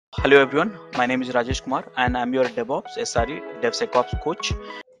Hello everyone, my name is Rajesh Kumar and I'm your DevOps SRE DevSecOps coach.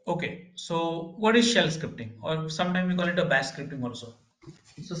 Okay, so what is shell scripting, or sometimes we call it a bash scripting also?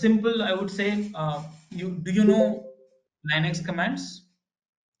 So simple, I would say. You do you know Linux commands?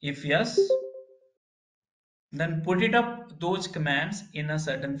 If yes, then put it up those commands in a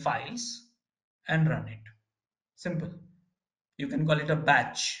certain files and run it. Simple. You can call it a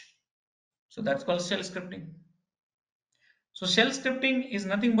batch. So that's called shell scripting. So shell scripting is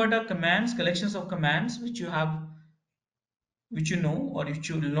nothing but a commands, collections of commands which you have, which you know, or which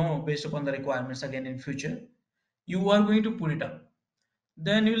you will know based upon the requirements again in future. You are going to put it up.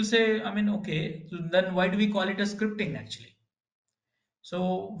 Then you will say, I mean, okay, so then why do we call it a scripting actually?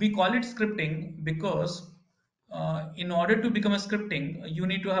 So we call it scripting because in order to become a scripting, you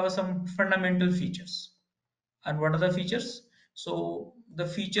need to have some fundamental features. And what are the features? So the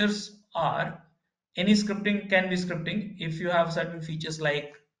features are any scripting can be scripting if you have certain features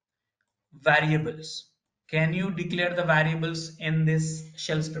like variables. Can you declare the variables in this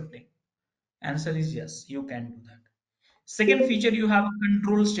shell scripting? Answer is yes, you can do that. Second feature, you have a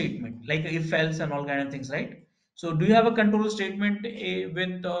control statement like if else and all kind of things, right? So do you have a control statement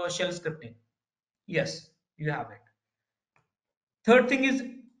with shell scripting? Yes, you have it. Third thing is,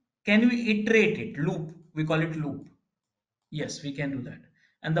 can we iterate it? Loop, we call it loop. Yes, we can do that.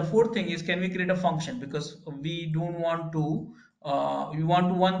 And the fourth thing is, can we create a function? Because we don't want to, we want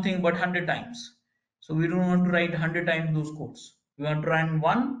to one thing but 100 times. So we don't want to write 100 times those codes. We want to run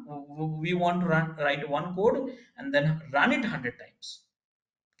one, we want to write one code and then run it 100 times.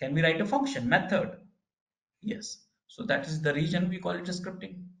 Can we write a function method? Yes. So that is the reason we call it a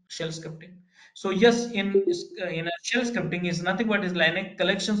scripting, shell scripting. So yes, in a shell scripting is nothing but is Linux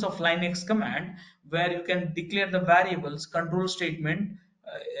collections of Linux command where you can declare the variables, control statement,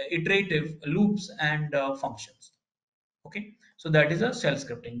 iterative loops, and functions. Okay. So that is a shell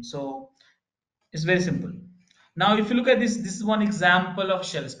scripting. So it's very simple. Now, if you look at this is one example of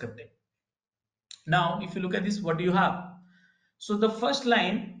shell scripting. Now, if you look at this, what do you have? So the first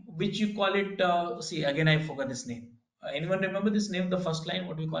line, which you call it, see again, I forgot this name. Anyone remember this name? The first line,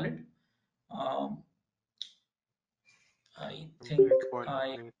 what do we call it? Um, I think I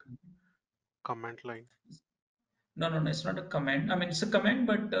Boilerplate command line. no, it's not a comment. I mean, it's a comment,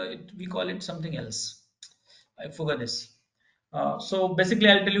 but we call it something else. I forgot this. So basically,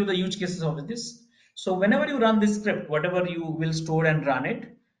 I'll tell you the use cases of this. So whenever you run this script, whatever you will store and run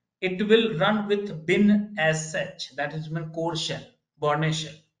it, it will run with bin as such. That is mean core shell, Borne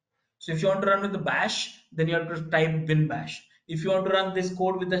shell. So if you want to run with the bash, then you have to type bin bash. If you want to run this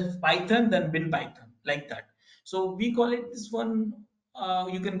code with the Python, then bin Python, like that. So we call it this one.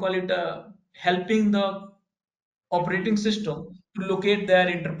 You can call it helping the operating system to locate their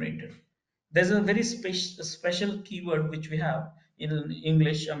interpreter. There's a very special keyword which we have in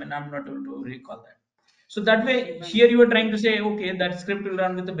English. I mean, I'm not able to recall that. So that way, here you are trying to say, okay, that script will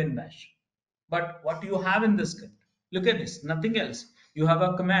run with the bin bash. But what you have in this script? Look at this, nothing else. You have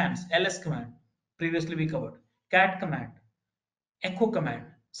a commands, ls command, previously we covered, cat command, echo command,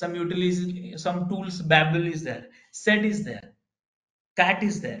 some utilities, some tools, babel is there, sed is there, cat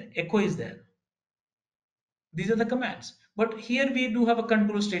is there, echo is there. These are the commands. But here we do have a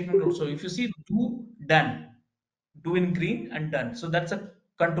control statement also. If you see do, done, do in green and done. So that's a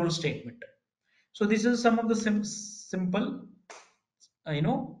control statement. So this is some of the simple,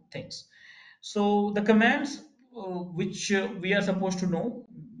 things. So the commands which we are supposed to know,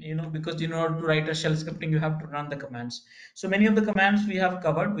 because in order to write a shell scripting, you have to run the commands. So many of the commands we have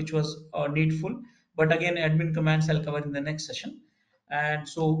covered, which was needful. But again, admin commands I'll cover in the next session. And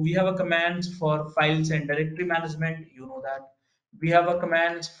so we have a commands for files and directory management. You know that we have a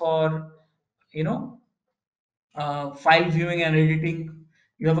commands for you know file viewing and editing.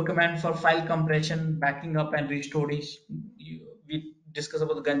 You have a command for file compression, backing up, and restoring. We discuss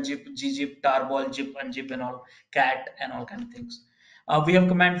about the gunzip, gzip, tarball, zip, unzip, and all, cat, and all kind of things. We have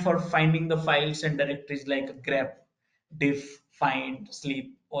command for finding the files and directories like grep, diff, find,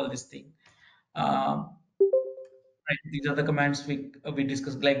 sleep, all this thing. Uh, right, these are the commands we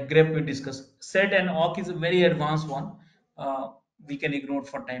discuss. Like grep, we discuss. Set and awk is a very advanced one. We can ignore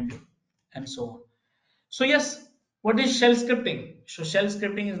for time being, and so on. So yes, what is shell scripting? So shell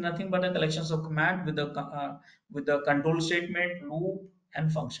scripting is nothing but a collections of command with the control statement, loop,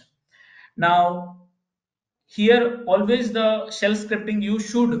 and function. Now here always the shell scripting you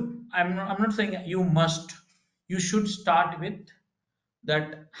should. I'm not saying you must. You should start with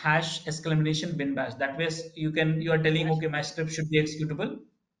that hash exclamation bin bash. That way you are telling, Bash okay, my bang. script should be executable.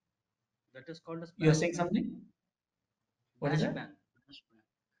 That is called as You are bash saying bang. something. What is Bash that? bang. Bash bang.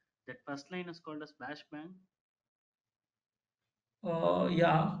 That first line is called as bash bang.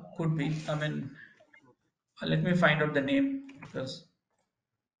 Yeah. could be. I mean, Okay. let me find out the name because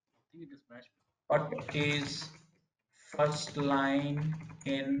I think it is bash. what is first line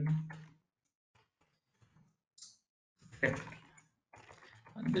in script?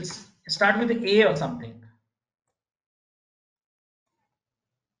 This start with A or something.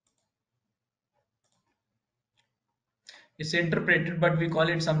 It's interpreted, but we call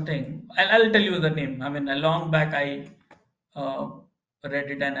it something. I'll tell you the name. I mean, a long back I uh,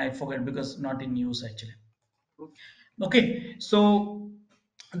 read it and I forget because not in use actually. Okay. Okay, so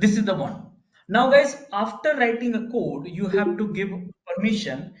this is the one. Now, guys, after writing a code, you have to give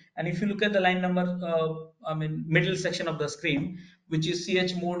permission. And if you look at the line number, I mean, middle section of the screen, which is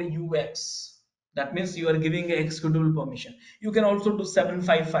chmod ux, that means you are giving a executable permission. You can also do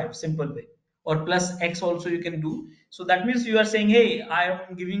 755 simple way, or plus x also you can do. So that means you are saying, hey, I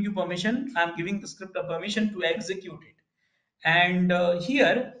am giving you permission. I'm giving the script a permission to execute it, and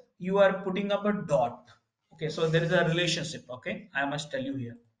here you are putting up a dot. Okay, so there is a relationship. Okay, I must tell you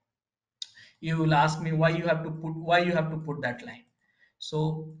here. You will ask me why you have to put that line.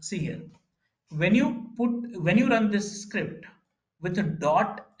 So see here, when you run this script with a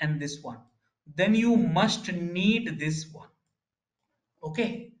dot and this one, then you must need this one.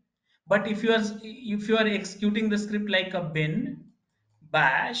 Okay, but if you are executing the script like a bin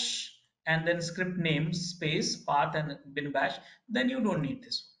bash and then script name space path and bin bash, then you don't need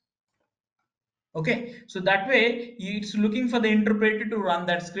this one. Okay, so that way it's looking for the interpreter to run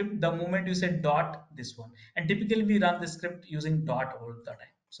that script the moment you say dot this one. And typically we run the script using dot all the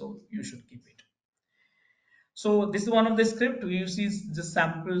time. So you should keep it. So this is one of the script. We use the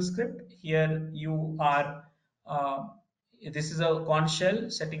sample script. Here you are, uh, this is a conch shell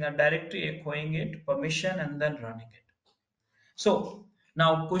setting a directory, echoing it, permission, and then running it. So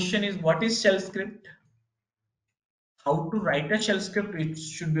now question is, what is shell script? How to write a shell script? It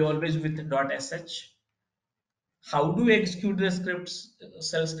should be always with .sh. How do we execute the scripts,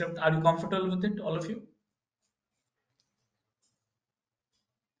 shell script? Are you comfortable with it, all of you?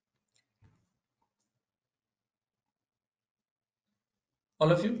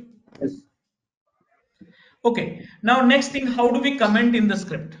 All of you? Yes. Okay. Now, next thing, how do we comment in the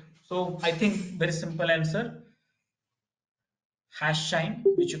script? So, I think very simple answer, hash sign,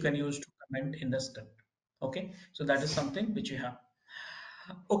 which you can use to comment in the script. Okay. So, that is something which you have.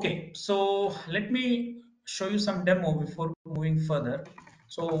 Okay. So, let me show you some demo before moving further.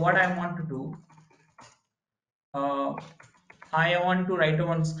 So, what I want to do, uh, I want to write a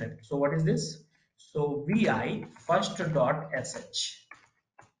one script. So, what is this? So, vi first dot sh,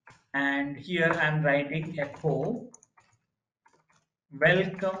 and here I'm writing echo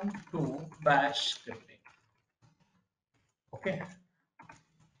welcome to bash scripting. Okay,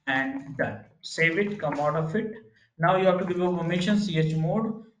 and done. Save it, come out of it. Now you have to give a permission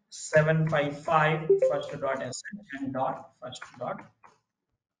chmod 755 first dot sh and dot first dot.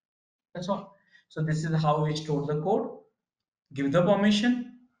 That's all. So this is how we store the code. Give the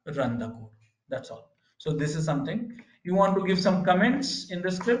permission, run the code. That's all. So this is something you want to give some comments in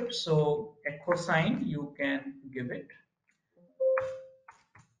the script. So echo sign, you can give it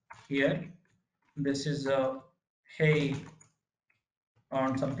here. This is a hey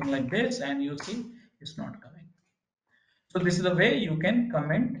on something like this, and you see it's not coming. So this is the way you can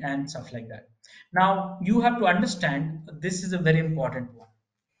comment and stuff like that. Now you have to understand this is a very important one.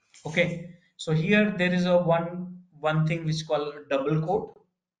 Okay, so here there is a one thing which is called double quote.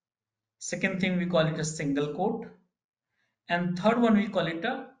 Second thing we call it a single quote, and third one we call it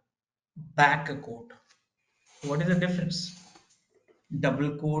a back quote. What is the difference?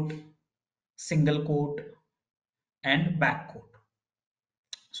 Double quote, single quote, and back quote.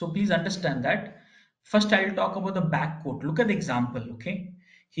 So please understand that. First, I will talk about the back quote. Look at the example. Okay,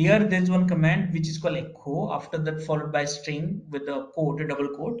 here there is one command which is called echo. After that, followed by string with a quote, a double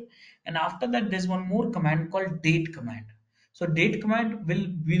quote, and after that, there's one more command called date command. So date command will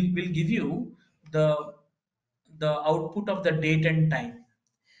give you the the output of the date and time.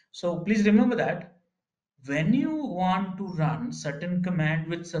 So please remember that when you want to run certain command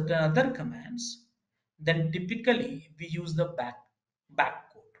with certain other commands, then typically we use the back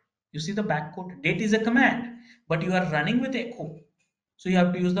code. You see the back code, date is a command, but you are running with echo. So you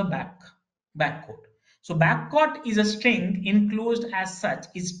have to use the back code. So back code is a string enclosed as such,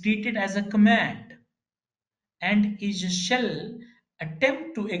 is treated as a command, and is shall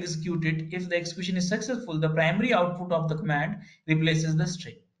attempt to execute it. If the execution is successful, the primary output of the command replaces the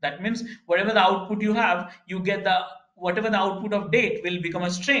string. That means whatever the output you have, you get the whatever the output of date will become a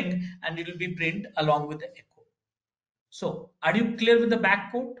string and it will be print along with the echo. So are you clear with the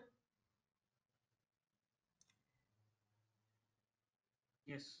backcode?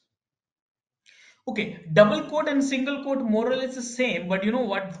 Yes. Okay, double quote and single quote more or less the same, but you know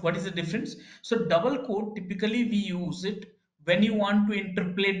what is the difference? So double quote typically we use it when you want to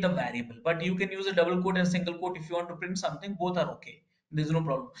interpolate the variable, but you can use a double quote and single quote if you want to print something, both are okay. There's no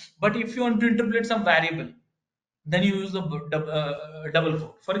problem. But if you want to interpolate some variable, then you use the double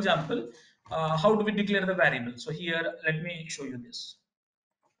quote. For example, how do we declare the variable? So here, let me show you this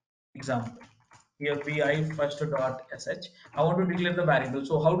example. Here vi first dot sh. I want to declare the variable.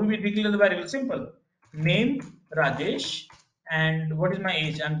 So how do we declare the variable? Simple. Name Rajesh, and what is my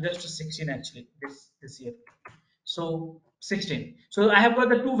age? I'm just 16 actually this year. So 16. So I have got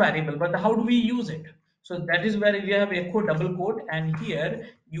the two variable, but how do we use it? So that is where we have echo double quote, and here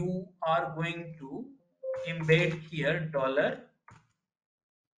you are going to embed here dollar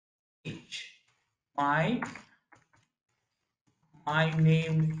age. My my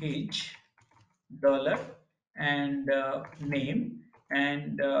name is dollar and name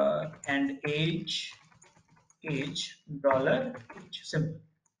and age dollar age, simple.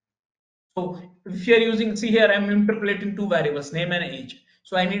 So if you are using, see here I'm interpolating two variables, name and age,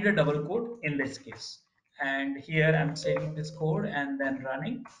 so I need a double quote in this case, and here I'm saving this code and then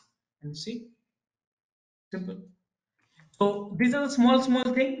running, and see, simple. So these are the small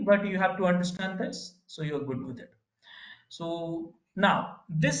thing, but you have to understand this so you're good with it. So now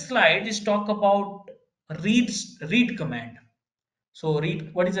this slide is talk about read command. So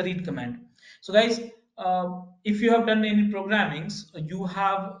read, what is a read command? So guys, if you have done any programmings, you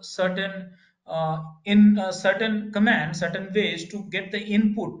have certain in certain commands, certain ways to get the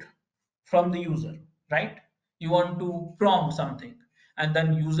input from the user, right? You want to prompt something, and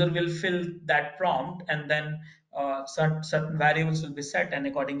then user will fill that prompt, and then certain variables will be set, and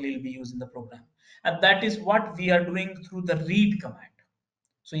accordingly will be used in the program. And that is what we are doing through the read command.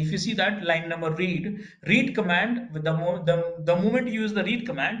 So if you see that line number read command, with the moment you use the read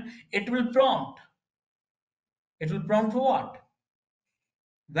command, it will prompt. It will prompt for what?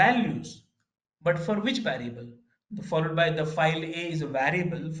 Values. But for which variable? Followed by the file A is a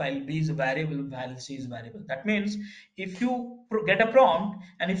variable, file B is a variable, file C is a variable. That means if you get a prompt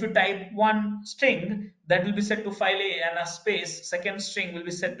and if you type one string, that will be set to file A, and a space, second string will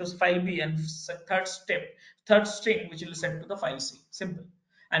be set to file B, and third string which will be set to the file C. Simple.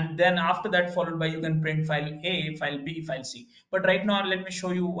 And then after that, followed by, you can print file A, file B, file C. But right now let me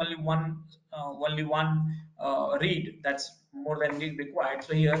show you only one read, that's more than need required.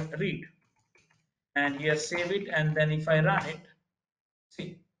 So here read, and here save it, and then if I run it,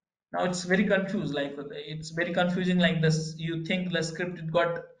 see, now it's very confused, like it's very confusing like this. You think the script it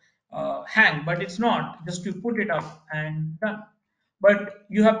got hang, but it's not, just you put it up and done. But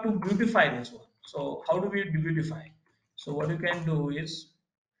you have to beautify this one. So how do we beautify? So what you can do is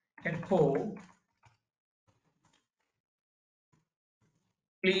echo,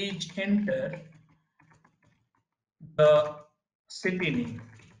 please enter the city name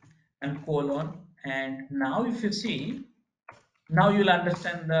and colon, and now if you see, now you'll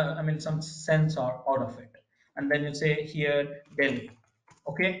understand the, I mean, some sense out of it, and then you say here Delhi,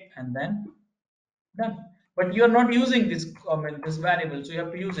 okay, and then done. But you are not using this, I mean, this variable, so you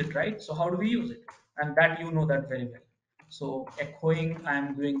have to use it, right? So how do we use it? And that you know that very well. So echoing, I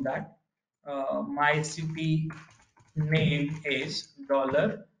am doing that. My city name is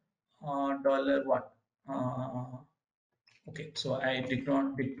dollar dollar what? Okay, so I did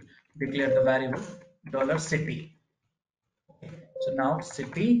not declare the variable dollar city. Okay, so now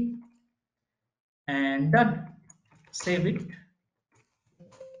city, and done. Save it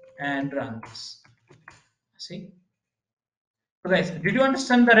and run this. See? So guys, did you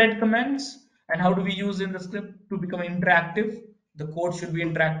understand the red commands and how do we use in the script to become interactive? The code should be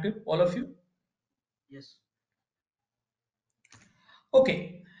interactive, all of you. Yes.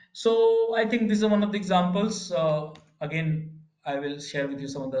 Okay, so I think this is one of the examples. Again, I will share with you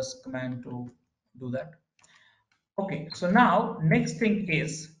some of this command to do that. Okay, so now next thing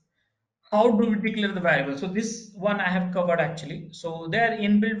is, how do we declare the variable? So this one I have covered actually. So there are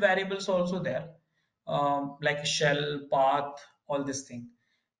inbuilt variables also there, like shell, path, all this thing,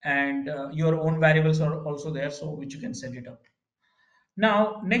 and your own variables are also there, so which you can set it up.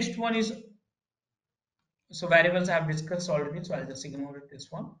 Now next one is, so variables I have discussed already, so I'll just ignore it,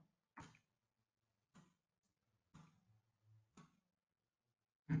 this one.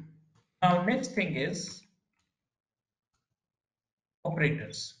 Now next thing is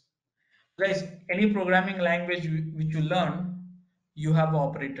operators. Guys, any programming language which you learn, you have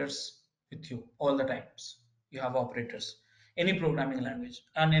operators with you all the times. You have operators. Any programming language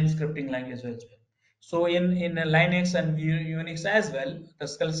and any scripting language as well. So in Linux and Unix as well, the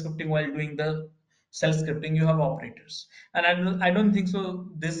shell scripting while doing the Shell scripting, you have operators, and I don't think so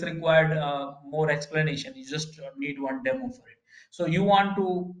this required more explanation. You just need one demo for it. So you want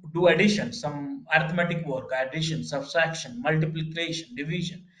to do addition, some arithmetic work, addition, subtraction, multiplication,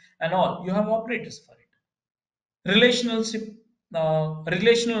 division, and all. You have operators for it. Relational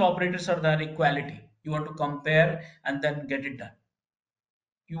operators are the equality. You want to compare and then get it done.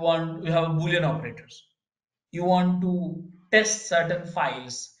 You have Boolean operators. You want to test certain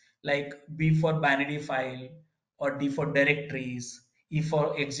files like B for binary file or D for directories, E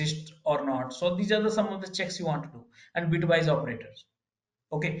for exist or not. So these are some of the checks you want to do, and bitwise operators.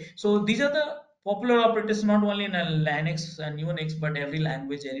 Okay, so these are the popular operators not only in a Linux and Unix, but every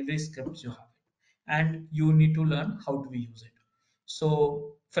language, every script you have, and you need to learn how to use it.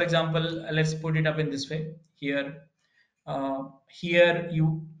 So, for example, let's put it up in this way. Here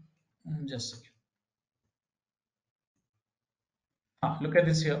you just a second. Look at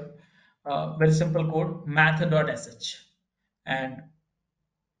this here. Very simple code, math.sh, and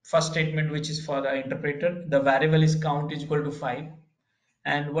first statement, which is for the interpreter. The variable is count is equal to 5,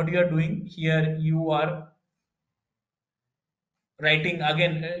 and what you are doing here, you are writing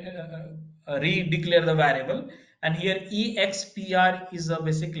again, re-declare the variable, and here expr is a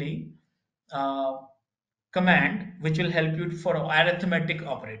basically uh, command which will help you for arithmetic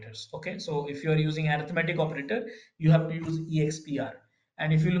operators. Okay, so if you are using arithmetic operator, you have to use expr,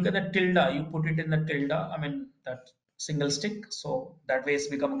 and if you look at the tilde, you put it in the tilde, I mean that single stick, so that way it's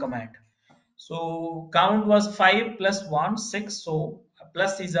become a command. So count was 5 plus 1, 6. So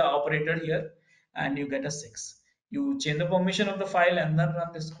plus is a operator here, and you get a 6. You change the permission of the file and then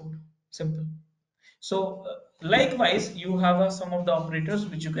run this code. Simple. So likewise, you have some of the operators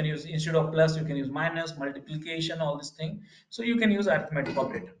which you can use. Instead of plus, you can use minus, multiplication, all this thing. So you can use arithmetic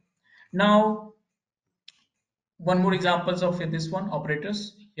operator. Now, one more examples of this one,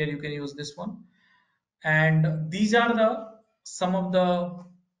 operators. Here you can use this one, and these are the some of the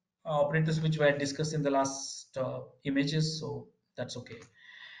operators which were discussed in the last images, so that's okay.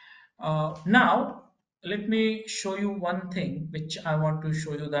 Now let me show you one thing which I want to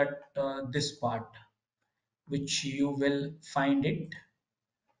show you, that this part which you will find it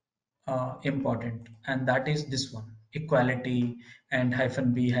important, and that is this one, equality and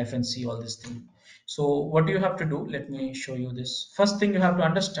hyphen b hyphen c, all this thing. So what you have to do, let me show you this. First thing you have to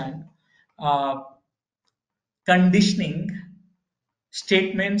understand, uh, conditioning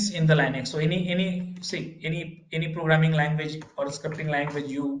statements in the Linux. So any programming language or scripting language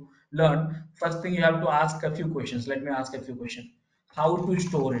you learn, first thing you have to ask a few questions. Let me ask a few questions. How to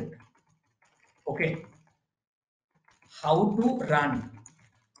store it? Okay. How to run?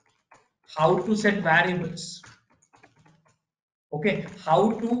 How to set variables? Okay.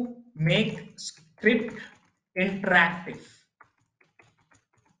 How to make script interactive?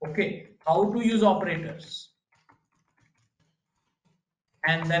 Okay. How to use operators?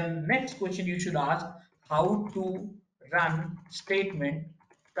 And then next question you should ask, how to run statement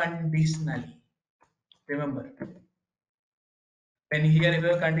conditionally. Remember, when here is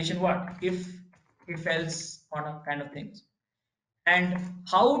a condition, what if else on a kind of things, and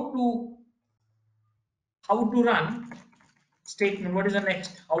how to run statement. What is the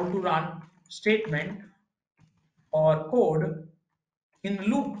next? How to run statement or code in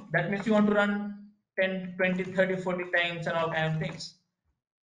loop. That means you want to run 10, 20, 30, 40 times and all kind of things,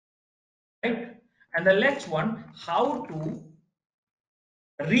 right? And the next one, how to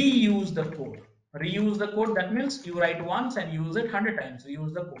reuse the code. Reuse the code, that means you write once and use it 100 times.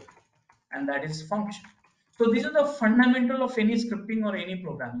 Reuse the code, and that is function. So these are the fundamental of any scripting or any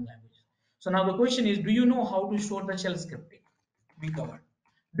programming language. So now the question is, do you know how to store the shell scripting? We covered.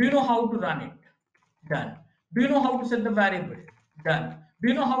 Do you know how to run it? Done. Do you know how to set the variable? Done. Do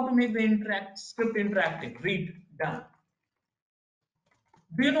you know how to make the script interactive? Read. Done.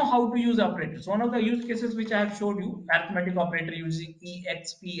 Do you know how to use operators? One of the use cases which I have showed you, arithmetic operator using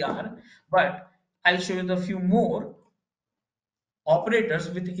expr, but I'll show you the few more operators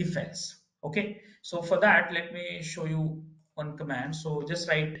with if else. Okay, so for that, let me show you one command. So just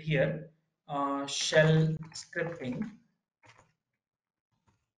write here, shell scripting,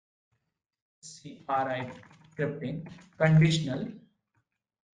 scripting conditional.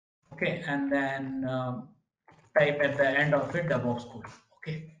 Okay, and then type at the end of it debugschool.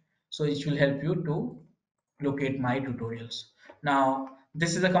 Okay, so it will help you to locate my tutorials. Now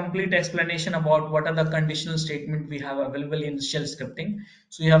this is a complete explanation about what are the conditional statement we have available in shell scripting.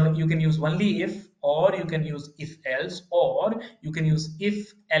 So you can use only if, or you can use if else, or you can use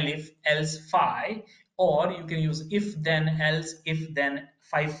if else phi, or you can use if then else if then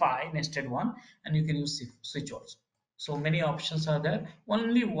phi nested one, and you can use switch also. So many options are there.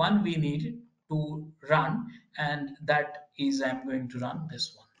 Only one we need to run, and that is I'm going to run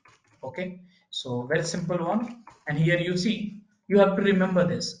this one. Okay, so very simple one. And here you see you have to remember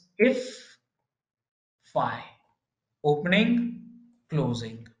this: if phi opening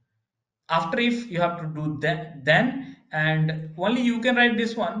closing. After if you have to do that, then and only you can write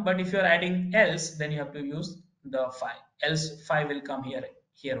this one, but if you are adding else, then you have to use the phi, else phi will come here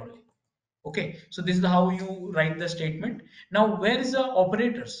only. Okay, so this is how you write the statement. Now where is the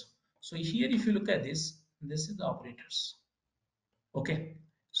operators? So here if you look at this is the operators. Okay,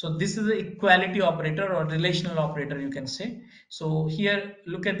 so this is the equality operator or relational operator, you can say. So here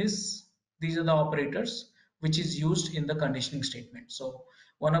look at this, these are the operators which is used in the conditioning statement. So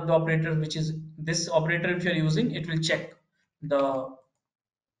one of the operators, which is this operator, if you're using, it will check the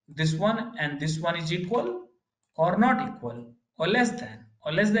this one and this one is equal or not equal, or less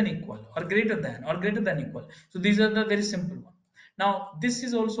than equal, or greater than equal. So these are the very simple one. Now this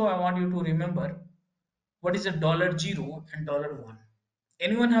is also I want you to remember what is a $0 and $1.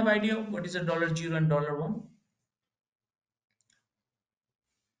 Anyone have idea what is a $0 and $1?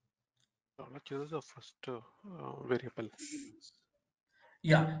 $0 is the first variable.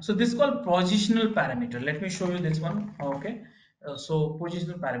 Yeah, so this is called positional parameter. Let me show you this one. Okay, so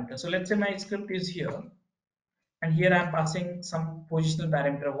positional parameter. So let's say my script is here, and here I'm passing some positional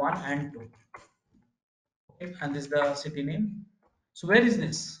parameter 1 and 2. Okay, and this is the city name. So where is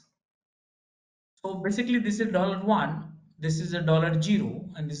this? So basically this is $1, this is a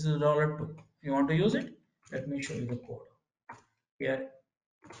 $0, and this is a $2. You want to use it? Let me show you the code. Here,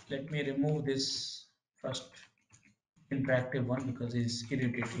 let me remove this first interactive one because it's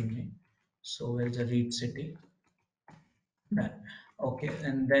irritating me. So where is the read city? Done. Okay,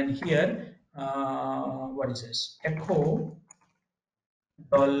 and then here, what is this? Echo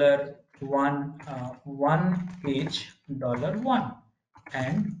 $1 1 $1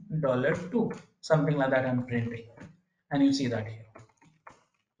 and $2, something like that I'm printing, and you see that here.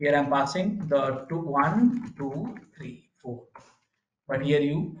 Here I'm passing the 2 1 2 3 4, but here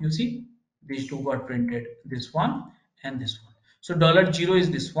you see these two got printed, this one and this one. So $0 is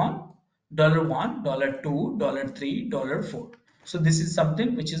this one, $1 $2 $3 $4. So this is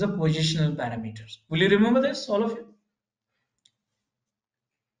something which is a positional parameters. Will you remember this, all of you?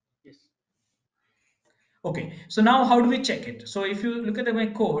 Yes. Okay, so now how do we check it? So if you look at my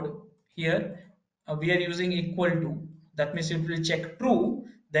code here, we are using equal to, that means it will check true,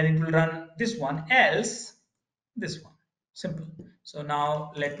 then it will run this one, else this one. Simple. So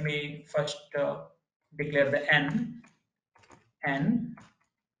now let me first declare the n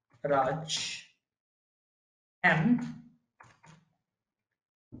Raj m,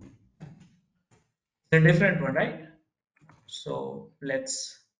 the different one, right? So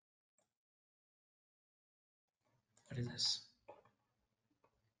let's, what is this?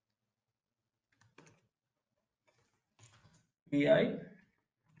 Vi.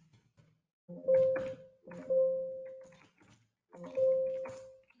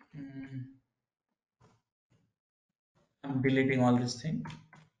 I'm deleting all this thing.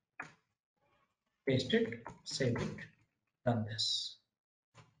 Paste it, save it, run this.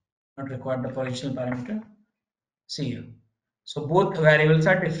 Not required the positional parameter. See here. So both variables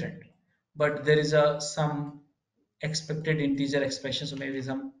are different, but there is a some expected integer expression, so maybe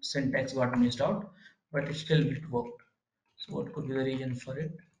some syntax got missed out, but it worked. So what could be the reason for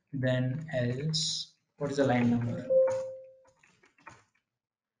it? Then else, what is the line number?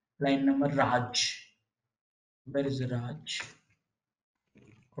 Line number Raj. Where is the Raj?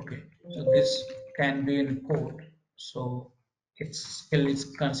 Okay, so this can be in code, so its still is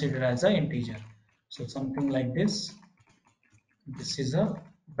considered as an integer. So something like this. This is a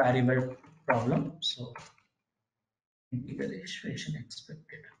variable problem, so integer expression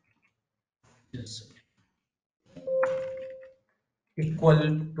expected. Just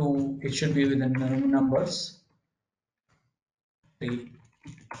equal to, it should be within numbers 3.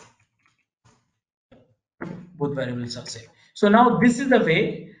 Both variables are same. So now this is the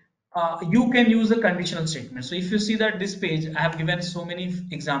way you can use a conditional statement. So if you see that this page, I have given so many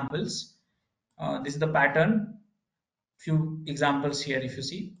examples. This is the pattern. Few examples here. If you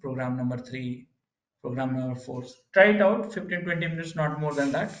see program number 3, program number 4, try it out 15-20 minutes, not more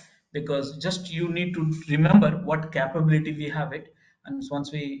than that, because just you need to remember what capability we have it, and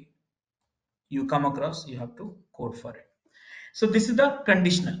once you come across, you have to code for it. So this is the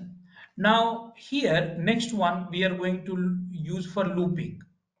conditional. Now here next one we are going to use for looping.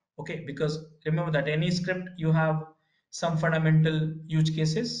 Okay, because remember that any script you have some fundamental use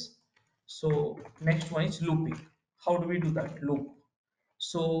cases. So next one is looping. How do we do that? Loop.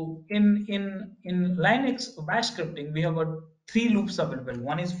 So in Linux bash scripting we have got 3 loops available.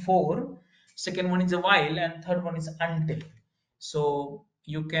 One is for second one is a while, and third one is until. So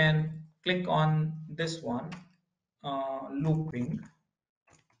you can click on this one, looping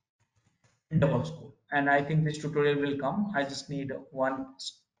debugschool, and I think this tutorial will come. I just need one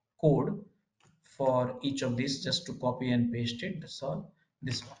code for each of these, just to copy and paste it. That's all.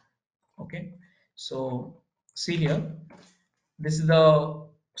 This one. Okay. So see here, this is the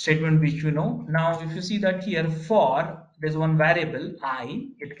statement which you know. Now if you see that here, for there's one variable I,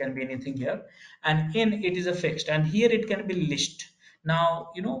 it can be anything here, and in it is a fixed, and here it can be list. Now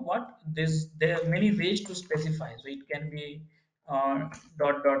you know what, there are many ways to specify, so it can be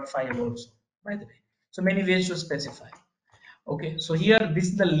dot dot file also, by the way. So many ways to specify. Okay, so here this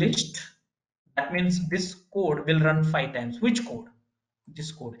is the list. That means this code will run 5 times. Which code?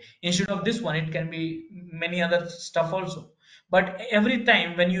 This code. Instead of this one, it can be many other stuff also. But every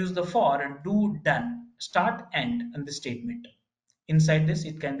time when you use the for, do, done, start, end, and the statement. Inside this,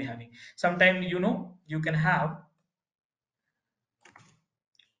 it can be having. Sometimes you know you can have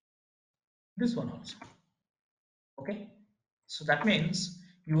this one also. Okay, so that means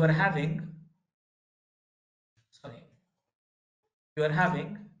you are having, sorry, you are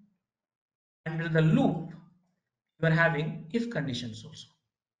having under the loop, you are having if conditions also.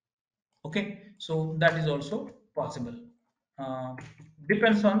 Okay, so that is also possible. uh,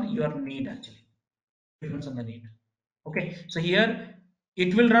 Depends on your need, actually depends on the need. Okay, so here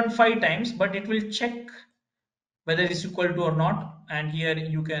it will run 5 times, but it will check whether it's equal to or not, and here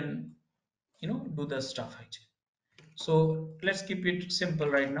you can do the stuff actually. So let's keep it simple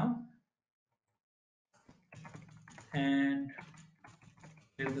right now, and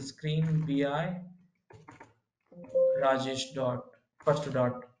here's the screen. Vi rajesh dot first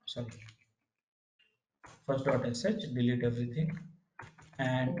dot sorry first dot sh, delete everything.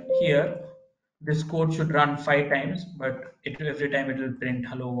 And here this code should run 5 times, but every time it will print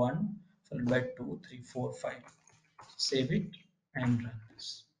hello 1 followed by 2 3 4 5. Save it and run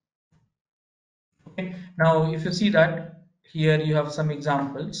this. Okay, now if you see that here you have some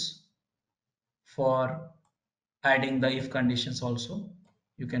examples for adding the if conditions also.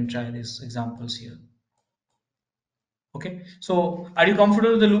 You can try these examples here. Okay, so are you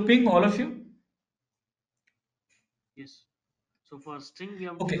comfortable with the looping, all of you? Yes. So for string, we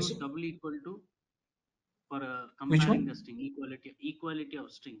have to Okay, use so double equal to for which comparing the one? string, equality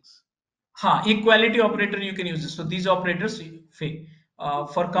of strings. Equality operator you can use this. So these operators, for For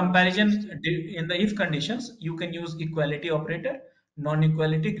string, comparison in the if conditions, you can use equality operator,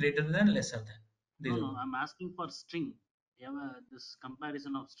 non-equality, greater than, lesser than. no, These are no, all. I'm asking for string. You have this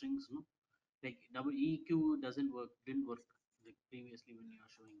comparison of strings, no? Like double EQ doesn't work, didn't work like previously when you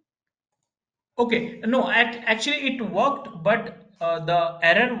are showing. Okay, no, actually it worked, but the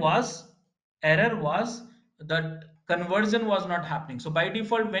error was that conversion was not happening. So by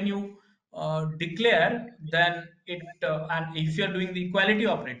default, when you declare, then and if you are doing the equality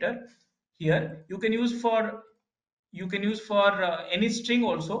operator here, you can use for any string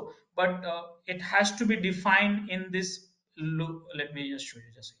also, but it has to be defined in this loop. Let me just show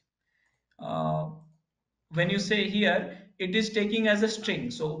you just. When you say here, it is taking as a Yeah.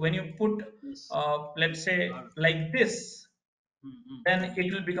 string. So when you put, Yes. let's say Got it. like this, then Mm.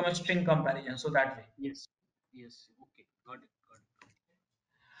 it will become a string comparison. So that way. Yes. Yes. Okay. Got it. Got it.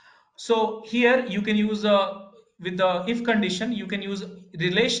 So here you can use with the if condition, you can use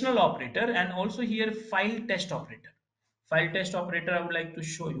relational operator, and also here file test operator. File test operator, I would like to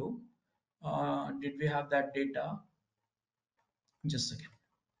show you. Did we have that data? Just a second.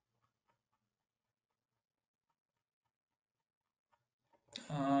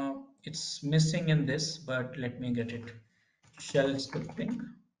 It's missing in this, but let me get it. Shell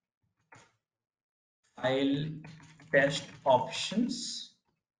scripting, file test options,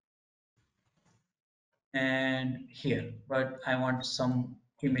 and here, but I want some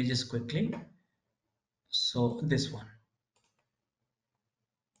images quickly. So this one.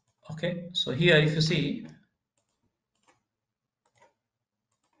 Okay, so here if you see,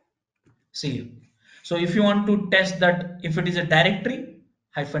 so if you want to test that if it is a directory,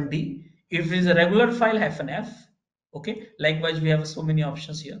 -d, if it is a regular file, -f. Okay, likewise we have so many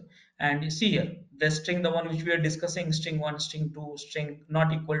options here, and you see here the string, the one which we are discussing, string 1, string 2, string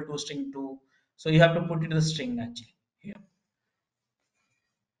not equal to string 2. So you have to put it in the string actually here.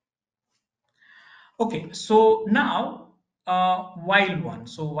 Okay, so now while one,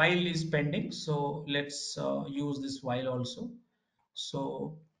 so while is pending, so let's use this while also. So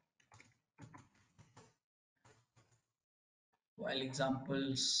while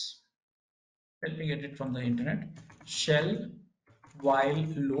examples, let me get it from the internet. Shell while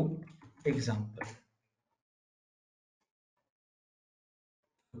loop example.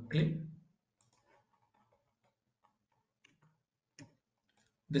 Quickly.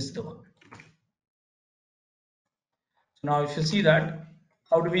 This is the one. So now if you see that,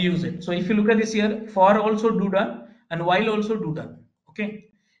 how do we use it? So if you look at this here, for also do done and while also do done. Okay.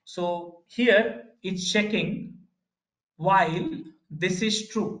 So here it's checking while this is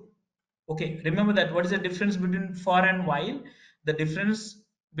true. Okay, remember that. What is the difference between for and while? The difference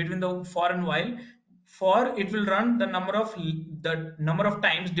between the for and while, for it will run the number of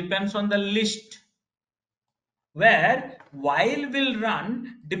times depends on the list, where while will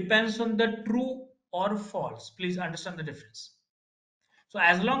run depends on the true or false. Please understand the difference. So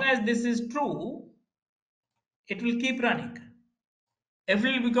as long as this is true, it will keep running. If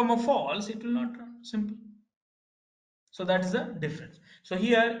it will become a false, it will not run. Simple. So that is the difference. So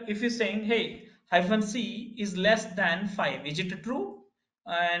here, if you're saying, hey, -c is less than 5, is it true?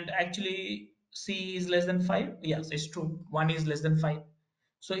 And actually, c is less than 5. Yes, it's true. 1 is less than 5.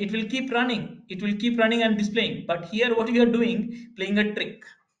 So it will keep running. It will keep running and displaying. But here, what you are doing, playing a trick.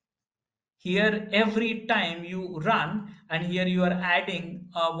 Here every time you run, and here you are adding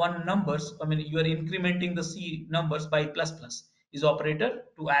one numbers, I mean you are incrementing the c numbers by plus plus is operator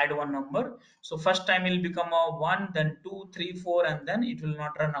to add one number. So first time it will become a 1, then 2, 3, 4, and then it will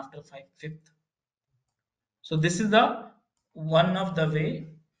not run after 5 fifth. So this is the one of the way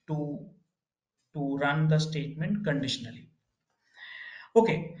to run the statement conditionally.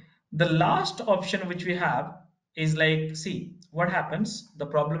 Okay, the last option which we have is like, see what happens. The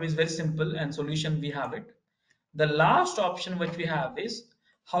problem is very simple and solution we have it. The last option which we have is,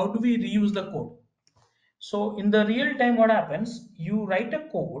 how do we reuse the code? So in the real time, what happens, you write a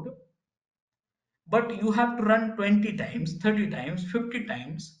code, but you have to run 20 times, 30 times, 50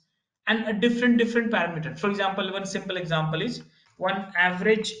 times, and a different parameter. For example, one simple example is one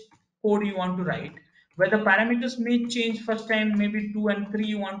average code you want to write, where the parameters may change. First time maybe 2 and 3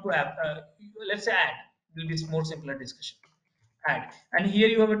 you want to add, let's say add, will be more simpler discussion. Add, and here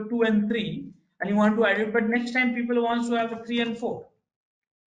you have a 2 and 3 and you want to add it, but next time people wants to have a 3 and 4,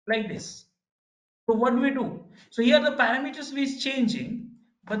 like this. So what do we do? So here the parameters is changing,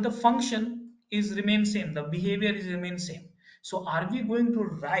 but the function is remain same. The behavior is remain same. So are we going to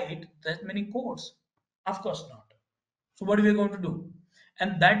write that many codes? Of course not. So what are we going to do?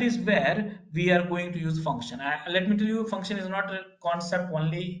 And that is where we are going to use function. Let me tell you, function is not a concept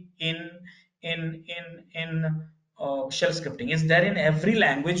only in shell scripting. It's there in every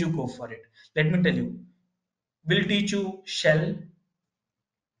language you go for it. Let me tell you. We'll teach you shell,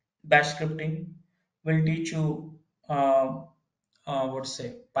 bash scripting. We'll teach you what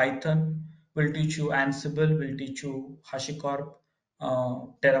say Python. We'll teach you Ansible. We'll teach you HashiCorp,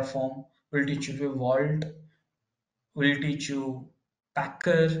 Terraform. We'll teach you Vault. We'll teach you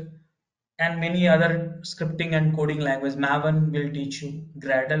Packer and many other scripting and coding language. Maven will teach you.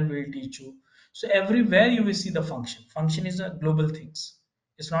 Gradle will teach you. So everywhere you will see the function. Function is a global things.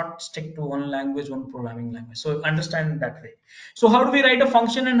 It's not stick to one language, one programming language. So understand that way. So how do we write a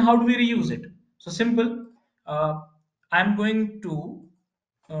function and how do we reuse it? So simple. I'm going to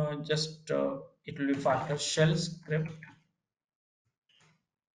it will be faster. Shell script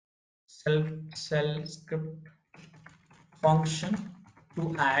function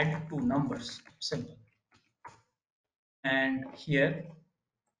to add two numbers. Simple. And here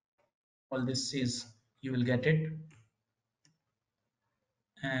all this is, you will get it.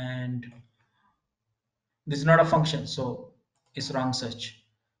 And this is not a function, so it's wrong search.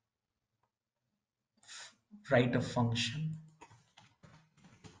 Write a function.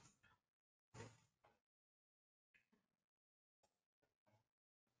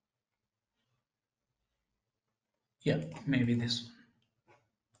 Yeah, maybe this one.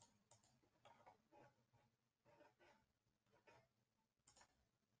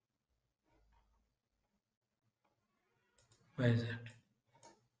 Where is it?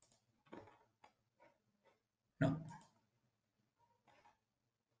 No.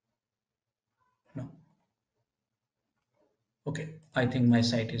 No. Okay, I think my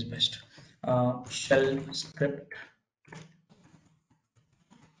site is best. Shell script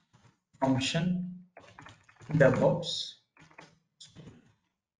function DevOps.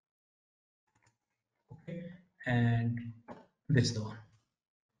 Okay, and this is the one.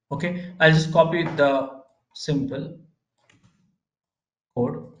 Okay, I'll just copy the simple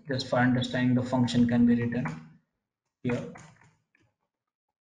code just for understanding the function can be written here.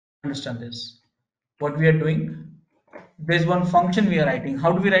 Understand this. What we are doing, there's one function we are writing.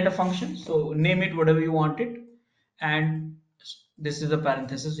 How do we write a function? So name it whatever you want it, and this is the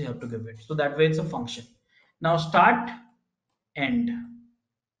parenthesis you have to give it. So that way it's a function. Now start, end,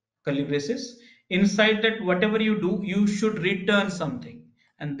 curly braces. Inside that, whatever you do, you should return something,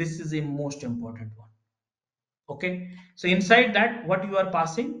 and this is a most important one. Okay, so inside that what you are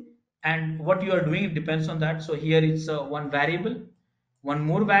passing and what you are doing, it depends on that. So here it's one variable, one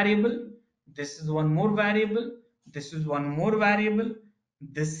more variable, this is one more variable, this is one more variable,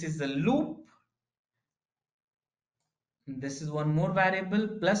 this is a loop, this is one more variable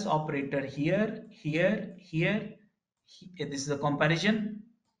plus operator here, this is a comparison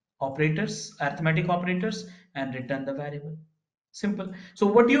operators, arithmetic operators, and return the variable. Simple. So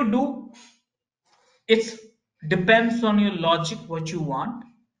what you do, it depends on your logic what you want,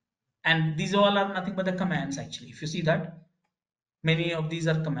 and these all are nothing but the commands. Actually, if you see that many of these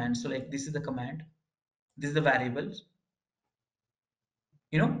are commands, so like this is the command, this is the variables,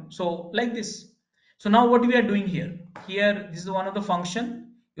 so like this. So now what we are doing here, this is one of the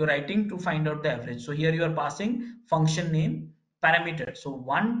function you're writing to find out the average. So here you are passing function name, parameter, so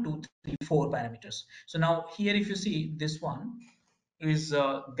 1 2 3 4 parameters. So now here if you see, this one is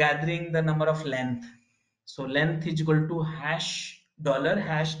gathering the number of length. So length is equal to hash dollar,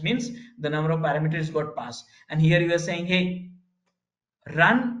 hash means the number of parameters got passed, and here you are saying, hey,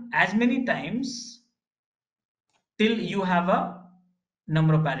 run as many times till you have a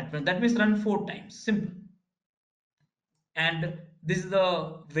number of parameters. That means run 4 times. Simple. And this is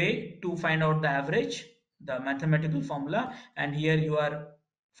the way to find out the average, the mathematical formula, and here you are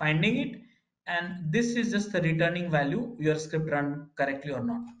finding it, and this is just the returning value your script run correctly or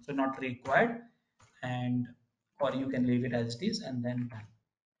not. So not required, and or you can leave it as it is and then done.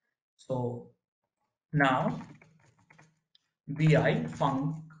 So now bi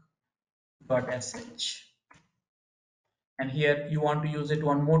func.sh, and here you want to use it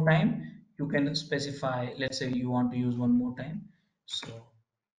one more time, you can specify, let's say you want to use one more time, so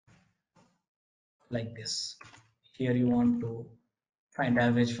like this. Here you want to find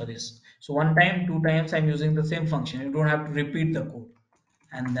average for this, so one time, two times I'm using the same function, you don't have to repeat the code.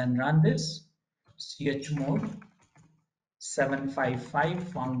 And then run this chmod 755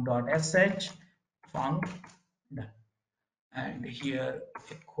 func.sh func done. And here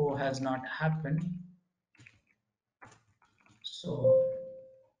echo has not happened, so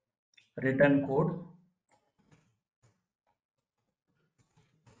return code,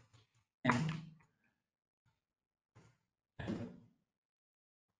 and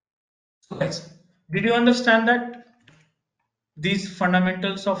so guys, did you understand that these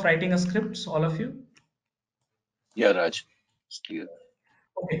fundamentals of writing a scripts, all of you? Yeah, Raj. It's clear.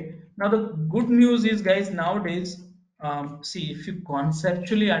 Okay, now the good news is, guys, nowadays, see, if you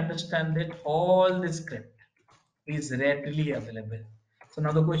conceptually understand that all the script is readily available. So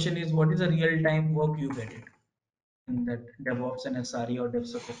now the question is, what is the real-time work you get it in that DevOps and SRE or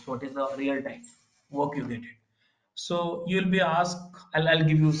DevSecOps? What is the real-time work you get it? So you'll be asked, I'll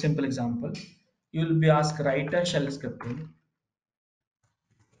give you a simple example. You'll be asked, write a shell scripting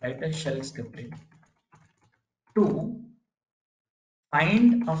to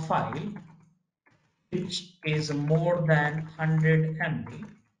find a file which is more than 100 MB,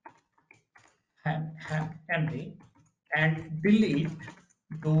 MB and delete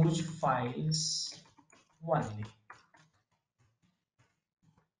those files only.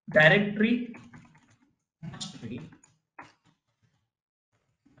 Directory must be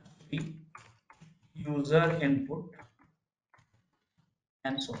user input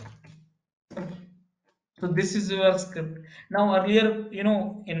and so on. So this is your script. Now earlier,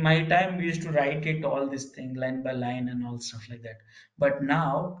 in my time we used to write it all this thing line by line and all stuff like that. But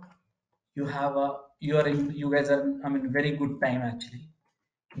now you have you guys are, I mean, very good time actually.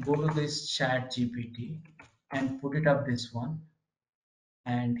 Go to this chat GPT and put it up this one,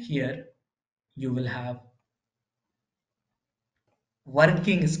 and here you will have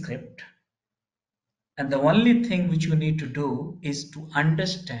working script, and the only thing which you need to do is to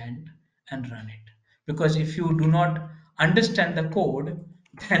understand and run it, because if you do not understand the code,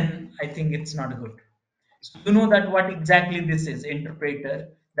 then I think it's not good. So you know that what exactly this is, interpreter,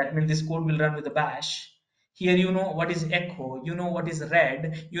 that means this code will run with a bash. Here you know what is echo, you know what is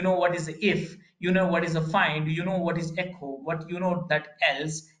read, you know what is if, you know what is a find, you know what is echo, what you know that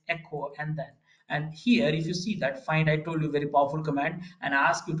else, echo, and then. And here if you see that find, I told you, very powerful command, and I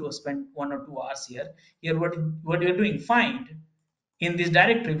ask you to spend 1 or 2 hours here. Here what you're doing, find in this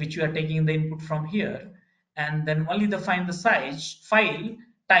directory which you are taking the input from here, and then only the find the size, file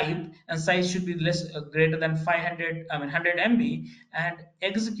type, and size should be less greater than 500, I mean 100 MB, and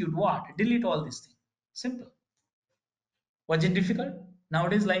execute what, delete all these things. Simple. Was it difficult?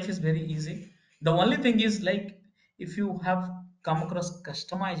 Nowadays life is very easy. The only thing is, like, if you have come across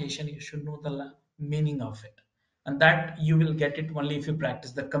customization, you should know the meaning of it, and that you will get it only if you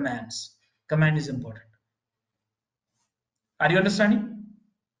practice the commands. Command is important. Are you understanding?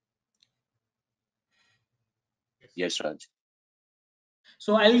 Yes, Raj.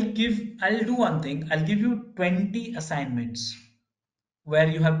 So I'll do one thing. I'll give you 20 assignments where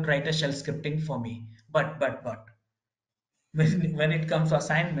you have to write a shell scripting for me. But when it comes to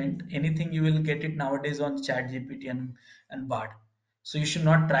assignment, anything you will get it nowadays on ChatGPT and Bard. So you should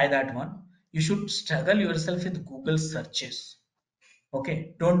not try that one. You should struggle yourself with Google searches.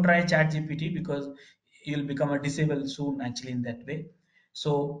 Okay, don't try ChatGPT because you'll become a disabled soon actually in that way.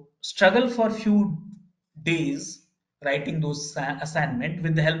 So struggle for few days writing those assignment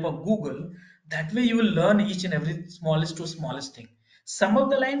with the help of Google. That way you will learn each and every smallest to smallest thing. Some of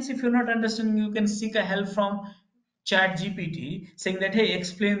the lines, if you're not understanding, you can seek a help from ChatGPT saying that, hey,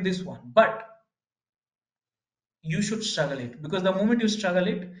 explain this one. But you should struggle it, because the moment you struggle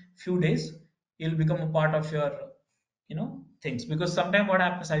it few days, you'll become a part of your things. Because sometimes what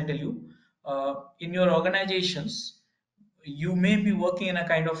happens, I'll tell you, in your organizations, you may be working in a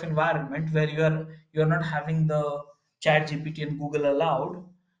kind of environment where you're not having the chat gpt and google allowed,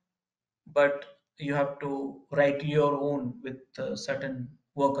 but you have to write your own with certain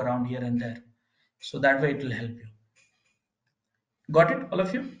work around here and there. So that way it will help you. Got it, all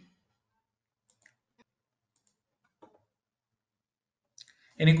of you?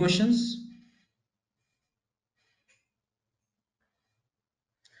 Any questions?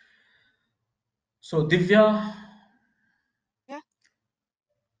 So Divya, Yeah.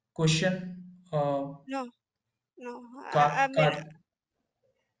 question. No. No. I Card, mean, card.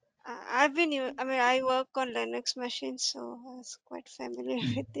 I mean, I work on Linux machines, so I was quite familiar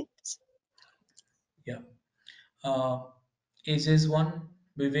with it. Yeah. Aces one,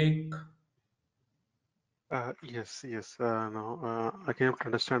 Vivek. Yes. No, I can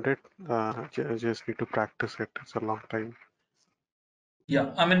understand it. Just need to practice it. It's a long time.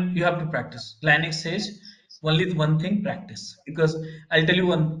 Yeah, I mean, you have to practice. Linux says only one thing, practice. Because I'll tell you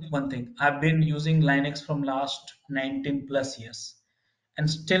one thing. I've been using Linux from last 19 plus years, and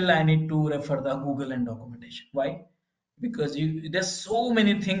still I need to refer the Google and documentation. Why? Because there's so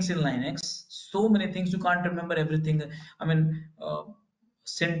many things in Linux, so many things you can't remember everything. I mean,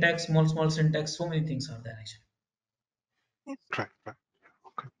 syntax, small syntax, so many things are there actually. Yeah. Right.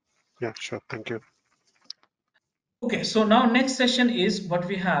 Okay. Yeah, sure. Thank you. Okay, so now next session is what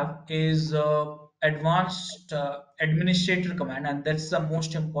we have is advanced administrator command, and that's the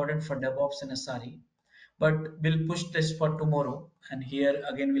most important for DevOps and SRE. But we'll push this for tomorrow, and here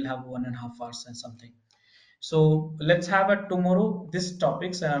again we'll have 1.5 hours and something. So let's have it tomorrow this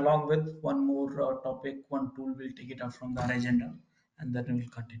topics, and along with one more topic, one tool, we'll take it out from the agenda, and then we'll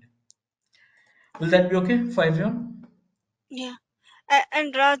continue. Will that be okay for everyone? Yeah.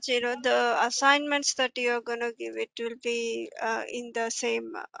 And Raj, the assignments that you're gonna give, it will be in the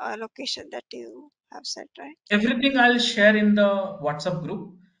same location that you have said, right? Everything I'll share in the WhatsApp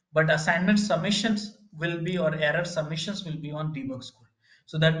group, but assignment submissions will be, or error submissions will be on debug school.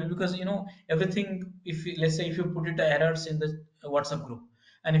 So that will, because everything, if let's say if you put it errors in the WhatsApp group,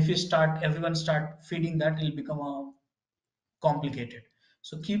 and if you start everyone start feeding that, it'll become a complicated.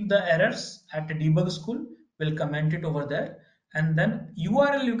 So keep the errors at the debug school. We'll comment it over there, and then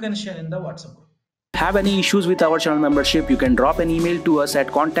URL you can share in the WhatsApp group. Have any issues with our channel membership, you can drop an email to us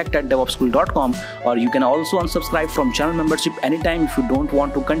at contact@devoxschool.com, or you can also unsubscribe from channel membership anytime if you don't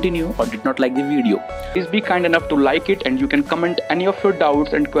want to continue or did not like the video. Please be kind enough to like it, and you can comment any of your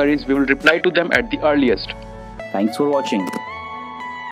doubts and queries. We will reply to them at the earliest. Thanks for watching.